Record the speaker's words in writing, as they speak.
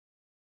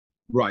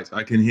Right,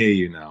 I can hear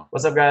you now.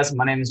 What's up, guys?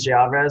 My name is Jay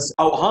Alvarez.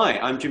 Oh, hi,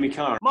 I'm Jimmy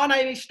Carr. My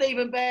name is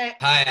Stephen Bear.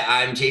 Hi,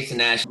 I'm Jason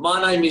Nash.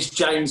 My name is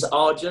James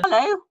Archer.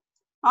 Hello,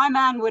 I'm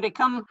Anne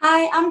Widdicombe.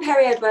 Hi, I'm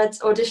Perry Edwards,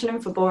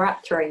 auditioning for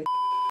Borat 3.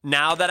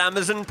 Now that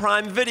Amazon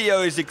Prime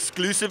Video is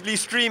exclusively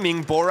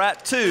streaming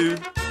Borat 2...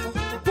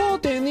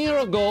 14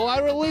 years ago, I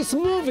released a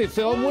movie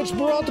film which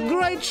brought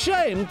great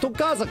shame to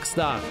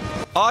Kazakhstan.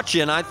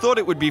 Archie and I thought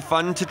it would be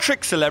fun to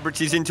trick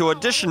celebrities into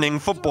auditioning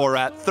for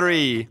Borat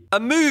 3, a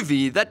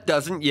movie that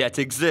doesn't yet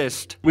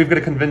exist. We've got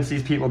to convince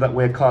these people that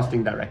we're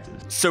casting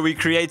directors. So we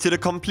created a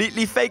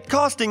completely fake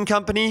casting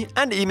company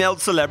and emailed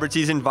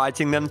celebrities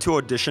inviting them to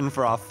audition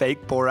for our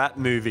fake Borat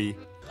movie.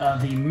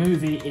 The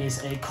movie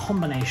is a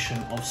combination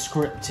of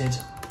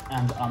scripted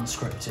and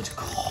unscripted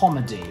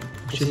comedy.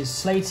 It is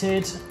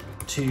slated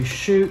to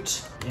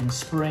shoot in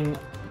spring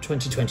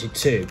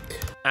 2022.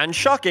 And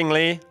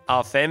shockingly,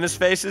 our famous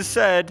faces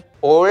said,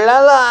 Oh la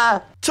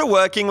la! to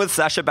working with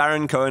Sacha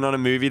Baron Cohen on a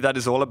movie that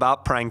is all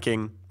about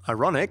pranking.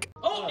 Ironic.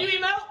 Oh, new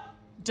email!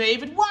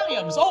 David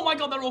Williams. Oh my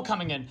god, they're all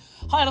coming in.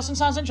 Hi, Alison,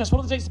 sounds interesting.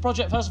 What are the dates of the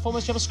project? First and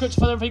foremost, do you have a script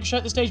for everything you can show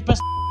at this stage?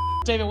 Best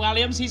David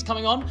Williams, he's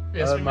coming on.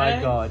 Yes, oh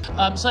my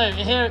god. So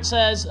here it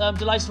says,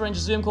 delighted to arrange a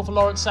Zoom call for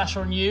Lawrence,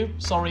 Sasha and you.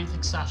 Sorry,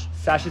 it's Sasha.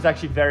 Sasha's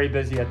actually very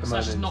busy at the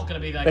moment. Sasha's not going to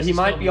be there. But he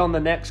might be on the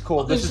next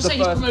call. This is the first...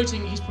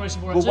 He's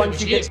promoting Borat 2,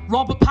 once you get...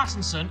 Robert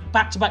Pattinson,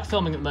 back-to-back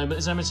filming at the moment.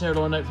 Is there material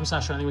or a note from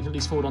Sasha? I think we can at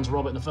least forward on to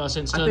Robert in the first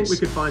instance. I think we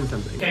could find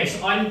something. Okay,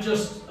 so I'm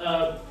just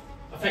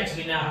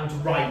effectively now having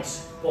to write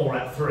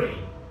Borat 3.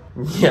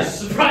 Yeah.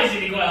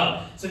 Surprisingly quite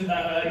hard. So in the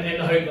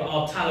hope that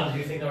our talent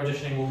who think they're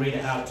auditioning will read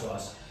it out to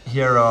us.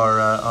 Here are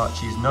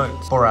Archie's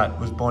notes. Borat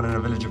was born in a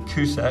village of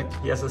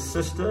Kusak. He has a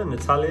sister,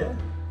 Natalia,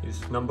 who's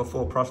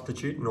 #4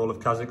 prostitute in all of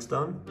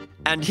Kazakhstan.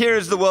 And here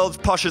is the world's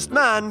poshest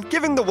man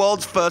giving the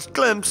world's first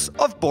glimpse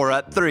of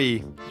Borat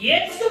 3.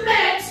 It's the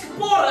next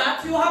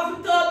Borat, you have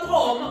returned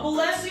home.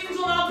 Blessings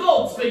on our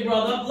goats, big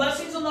brother.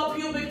 Blessings on our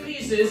pubic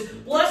pieces.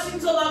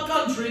 Blessings on our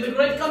country, the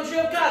great country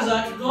of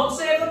Kazakh. God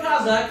save the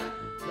Kazakh.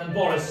 And then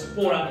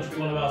Borat, which will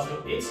be one of ours.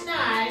 It's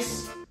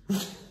nice.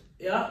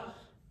 Yeah?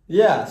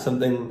 Yeah,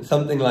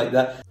 something like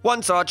that.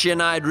 Once Archie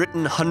and I had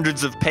written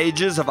hundreds of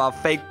pages of our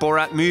fake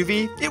Borat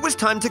movie, it was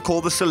time to call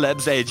the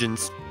celebs'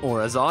 agents.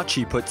 Or as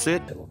Archie puts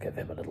it... We'll give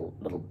him a little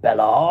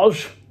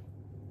bellage.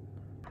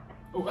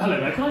 Oh,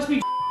 hello there. Can I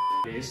speak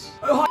please?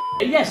 Oh,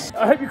 hi. Yes.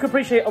 I hope you can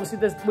appreciate, obviously,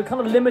 we're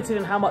kind of limited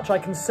in how much I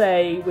can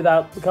say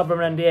without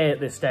covering an NDA at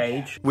this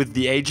stage. With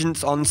the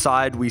agents on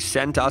side, we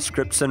sent our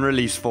scripts and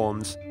release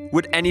forms.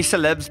 Would any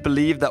celebs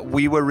believe that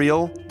we were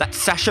real? That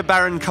Sacha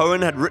Baron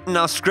Cohen had written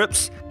our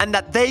scripts? And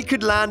that they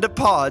could land a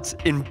part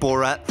in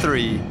Borat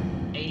 3?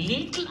 A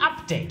little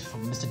update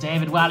from Mr.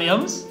 David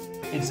Williams.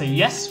 It's a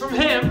yes from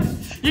him.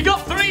 You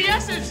got 3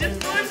 yeses. It's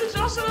going to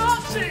Josh and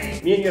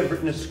Archie. Me and you have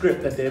written a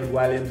script that David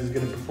Williams is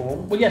going to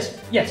perform. Well, yes.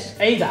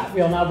 That.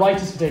 We are now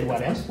writers for David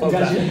Williams. Well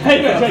done.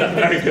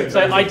 Very good. So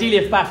ideally,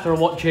 if BAFTA are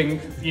watching,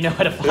 you know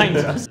where to find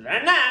us.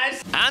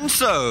 Nice. And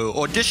so,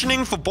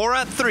 auditioning for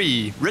Borat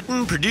 3,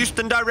 written, produced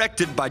and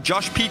directed by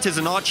Josh Peters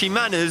and Archie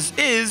Manners,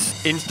 is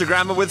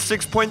Instagrammer with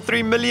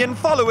 6.3 million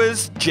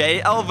followers,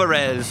 Jay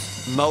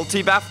Alvarez.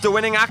 Multi-BAFTA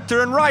winning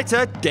actor and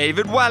writer,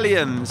 David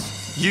Williams.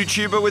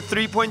 YouTuber with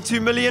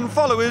 3.2 million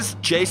followers,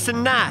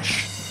 Jason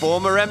Nash.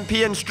 Former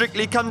MP and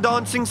Strictly Come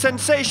Dancing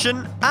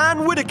sensation,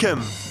 Anne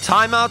Widdicombe.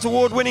 Time Out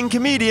Award-winning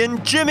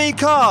comedian, Jimmy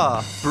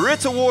Carr.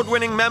 Brit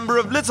Award-winning member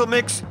of Little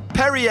Mix,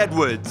 Perry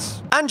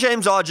Edwards. And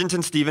James Argent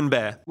and Stephen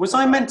Bear. Was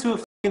I meant to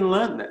have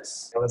learned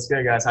this? What's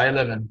good, guys? How you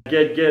living?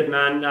 Good,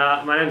 man.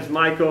 My name's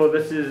Michael.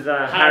 This is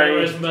Harry.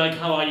 Rosenberg,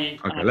 how are you?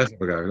 Okay, let's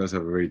have a go. Let's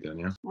have a read then,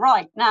 yeah?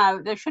 Right, now,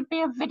 there should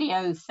be a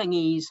video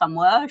thingy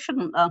somewhere,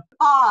 shouldn't there?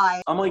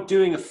 Hi. Am I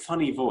doing a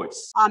funny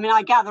voice? I mean,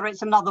 I gather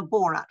it's another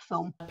Borat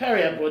film.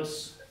 Perry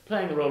Edwards,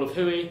 playing the role of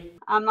Huey.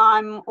 And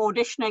I'm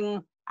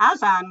auditioning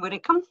as Anne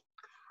Widdicombe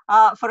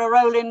for a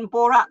role in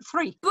Borat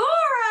 3. Borat!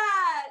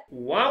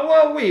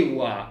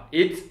 Wah-wah-wee-wah.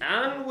 It's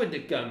Anne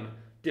Widdicombe,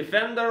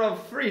 defender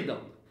of freedom.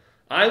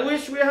 I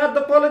wish we had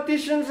the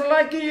politicians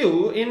like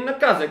you in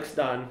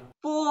Kazakhstan.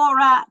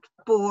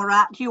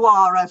 Borat, you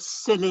are a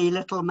silly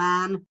little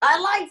man. I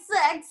like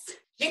sex.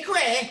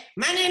 Hikwe,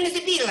 my name is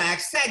Bilak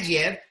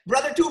Sadjev,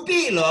 brother to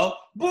Bilo,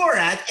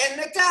 Borat,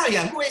 and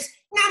Natalia, who is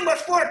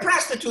 #4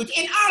 prostitute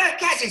in all of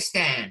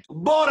Kazakhstan.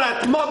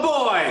 Borat, my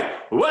boy!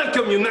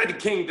 Welcome, United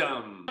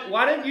Kingdom!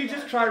 Why don't you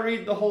just try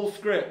read the whole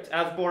script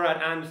as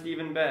Borat and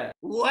Stephen Bear?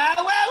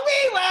 Well,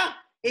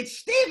 it's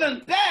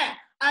Stephen Bear.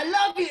 I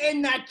love you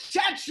in that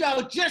chat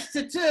show, just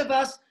the 2 of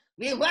us.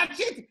 We watch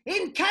it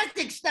in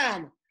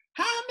Kazakhstan.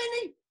 How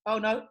many? Oh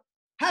no.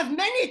 Have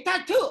many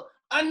tattoo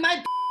on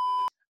my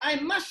I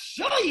must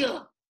show you.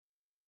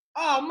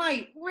 Oh,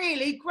 mate,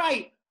 really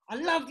great. I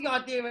love the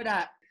idea of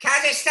that.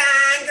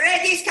 Kazakhstan,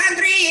 greatest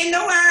country in the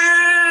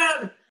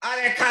world.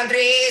 Other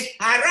countries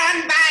are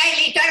run by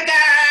little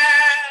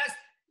girls.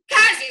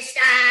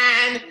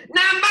 Kazakhstan,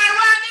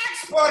 #1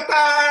 exporter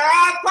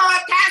of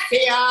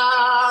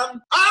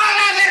potassium. All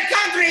other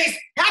countries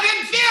have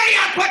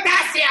inferior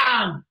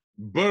potassium.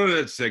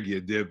 Borat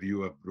Segyedev,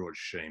 you have brought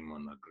shame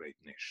on a great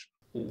nation.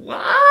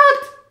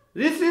 What?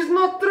 This is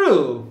not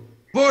true.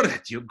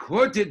 Borat, you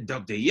quoted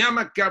Dr.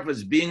 Yamakov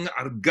as being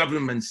our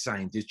government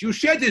scientist. You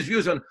shared his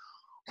views on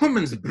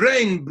women's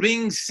brain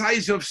being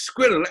size of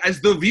squirrel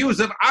as the views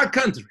of our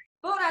country.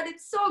 Borat,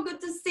 it's so good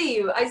to see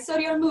you. I saw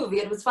your movie.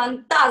 It was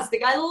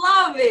fantastic. I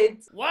love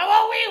it.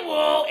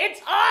 Whoa,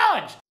 it's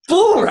Archie!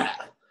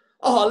 Borat!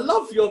 Oh, I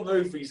love your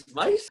movies,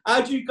 mate.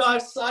 How do you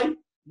guys say?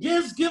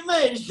 Yes, give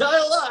me,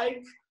 I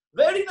like.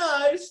 Very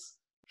nice.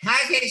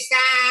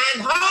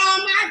 Kazakhstan,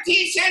 home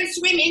artesian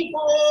swimming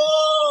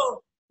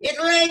pool. It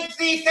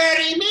lengthy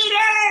 30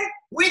 meter,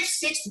 width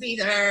 6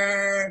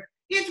 meter.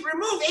 It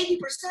remove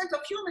 80%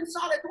 of human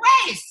solid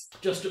waste.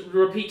 Just to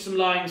repeat some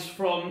lines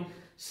from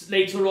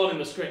later on in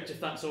the script,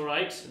 if that's all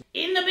right.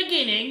 In the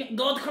beginning,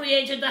 God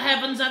created the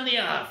heavens and the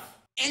earth.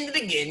 In the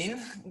beginning,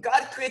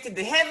 God created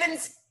the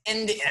heavens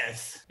and the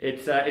earth.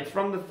 It's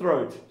from the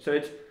throat, so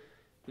it's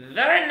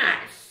very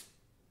nice.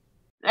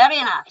 Very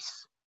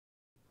nice.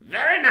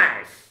 Very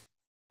nice.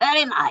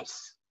 Very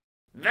nice.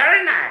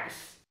 Very nice.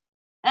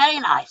 Very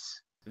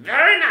nice.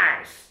 Very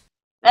nice.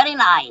 Very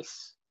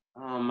nice.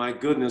 Oh my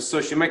goodness,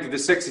 so she made it the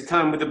sexy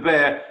time with the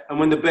bear, and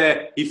when the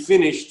bear, he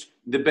finished,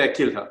 the bear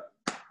killed her.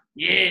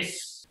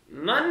 Yes.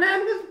 My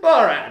name is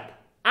Borat.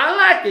 I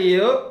like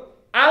you.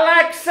 I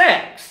like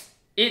sex.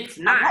 It's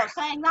I'm not nice.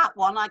 saying that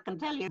one, I can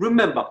tell you.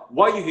 Remember,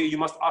 while you're here, you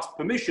must ask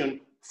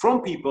permission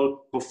from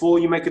people before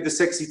you make it the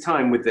sexy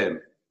time with them.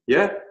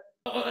 Yeah?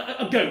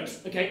 A goat,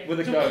 okay?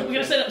 With a so goat, we're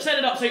going to set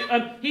it up. So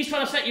he's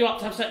trying to set you up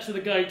to have sex with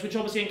a goat, which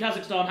obviously in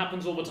Kazakhstan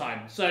happens all the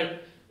time. So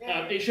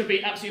it should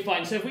be absolutely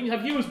fine. So if we can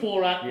have you as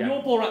Borat,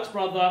 you're Borat's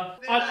brother,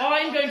 and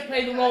I'm going to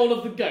play the role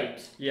of the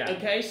goat. Yeah.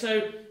 Okay,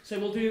 so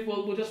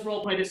we'll just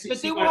role play this.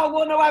 But do I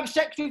want to have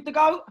sex with the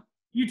goat?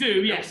 You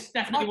do, yes,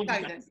 definitely.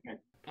 Okay, then.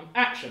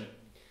 Action.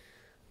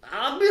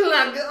 I'll be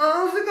like,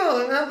 how's it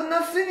going? I've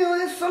not seen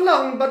you in so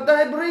long, but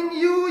I bring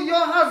you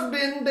your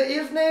husband.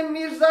 His name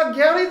is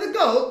Gary the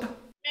Goat.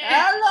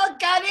 Hello,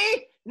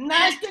 Gary.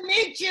 Nice to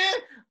meet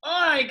you.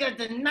 Oh, you got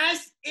the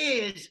nice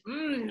ears.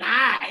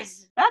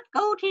 Nice. That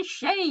goat is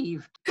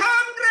shaved.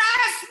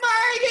 Congress,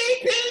 mighty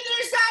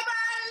penis of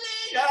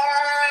a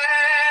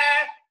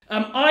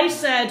leader. I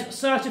said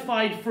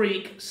certified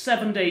freak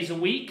 7 days a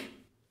week.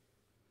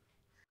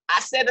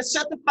 I said a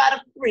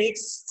certified freak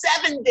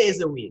 7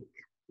 days a week.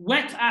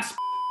 Wet ass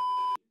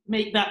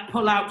make that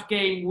pull-out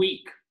game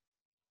weak.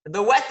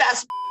 The wet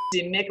ass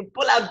make a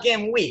pull-out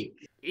game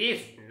weak.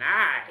 It's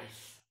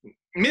nice.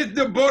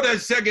 Mr. Borat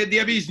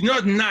Sagadev is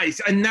not nice,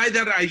 and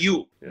neither are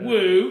you. Yeah.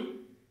 Woo.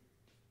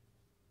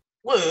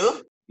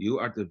 Woo. You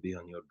are to be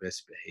on your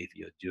best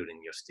behavior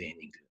during your stay in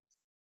England.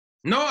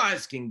 No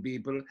asking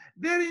people,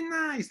 very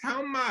nice,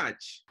 how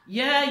much?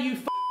 Yeah, you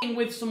f***ing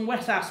with some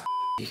wet ass.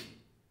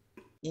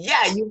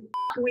 Yeah, you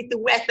with the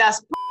wet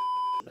ass.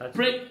 I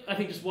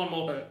think just one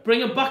more.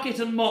 Bring a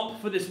bucket and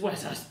mop for this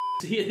wet ass.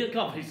 I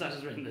can't believe Sash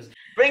has written this.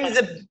 Bring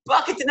the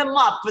bucket and the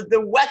mop for the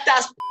wet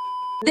ass.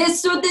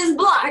 This suit is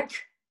black.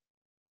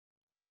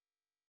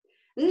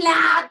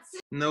 Not.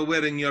 No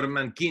wearing your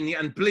mankini,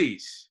 and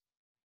please,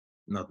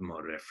 not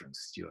more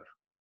reference to your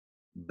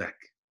back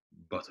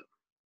bottom.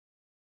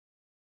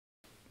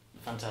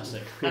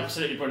 Fantastic.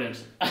 Absolutely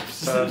brilliant.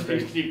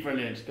 Absolutely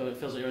brilliant. God, it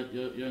feels like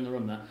you're in the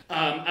room there.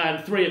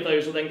 And 3 of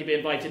those will then be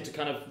invited to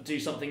kind of do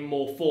something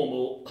more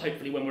formal,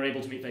 hopefully when we're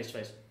able to meet face to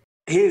face.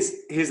 Here's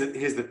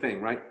the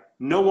thing, right?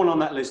 No one on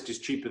that list is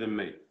cheaper than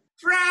me.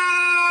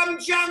 From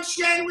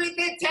junction with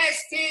the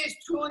testes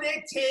to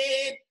the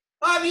tip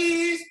of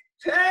his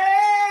tail.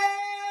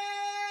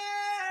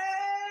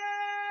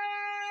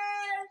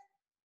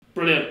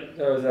 Brilliant.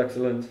 That was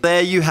excellent.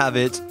 There you have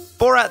it.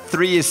 Borat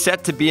 3 is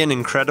set to be an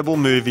incredible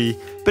movie.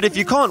 But if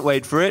you can't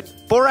wait for it,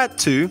 Borat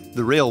 2,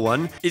 the real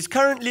one, is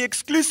currently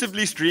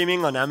exclusively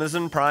streaming on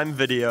Amazon Prime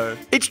Video.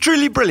 It's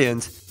truly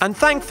brilliant, and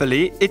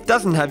thankfully, it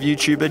doesn't have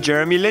YouTuber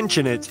Jeremy Lynch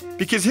in it,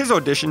 because his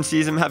audition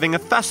sees him having a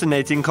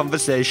fascinating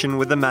conversation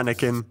with a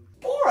mannequin.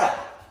 Borat!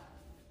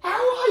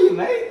 How are you,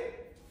 mate?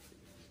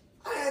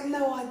 I had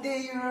no idea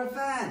you were a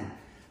fan.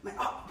 Mate,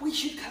 we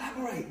should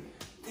collaborate.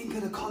 Think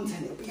of the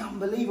content, it'll be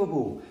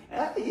unbelievable.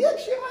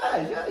 Yes, you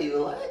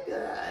like.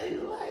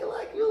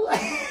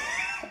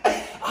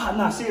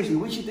 No, seriously,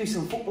 we should do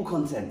some football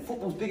content.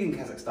 Football's big in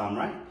Kazakhstan,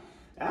 right?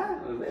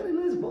 Very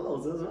nice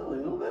balls as well,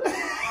 you know.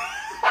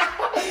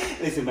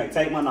 Listen, mate,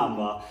 take my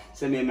number,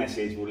 send me a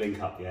message, we'll link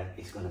up, yeah?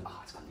 It's gonna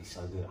be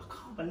so good. I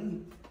can't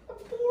believe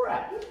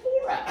Borat.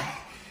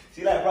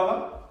 See you later,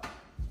 brother.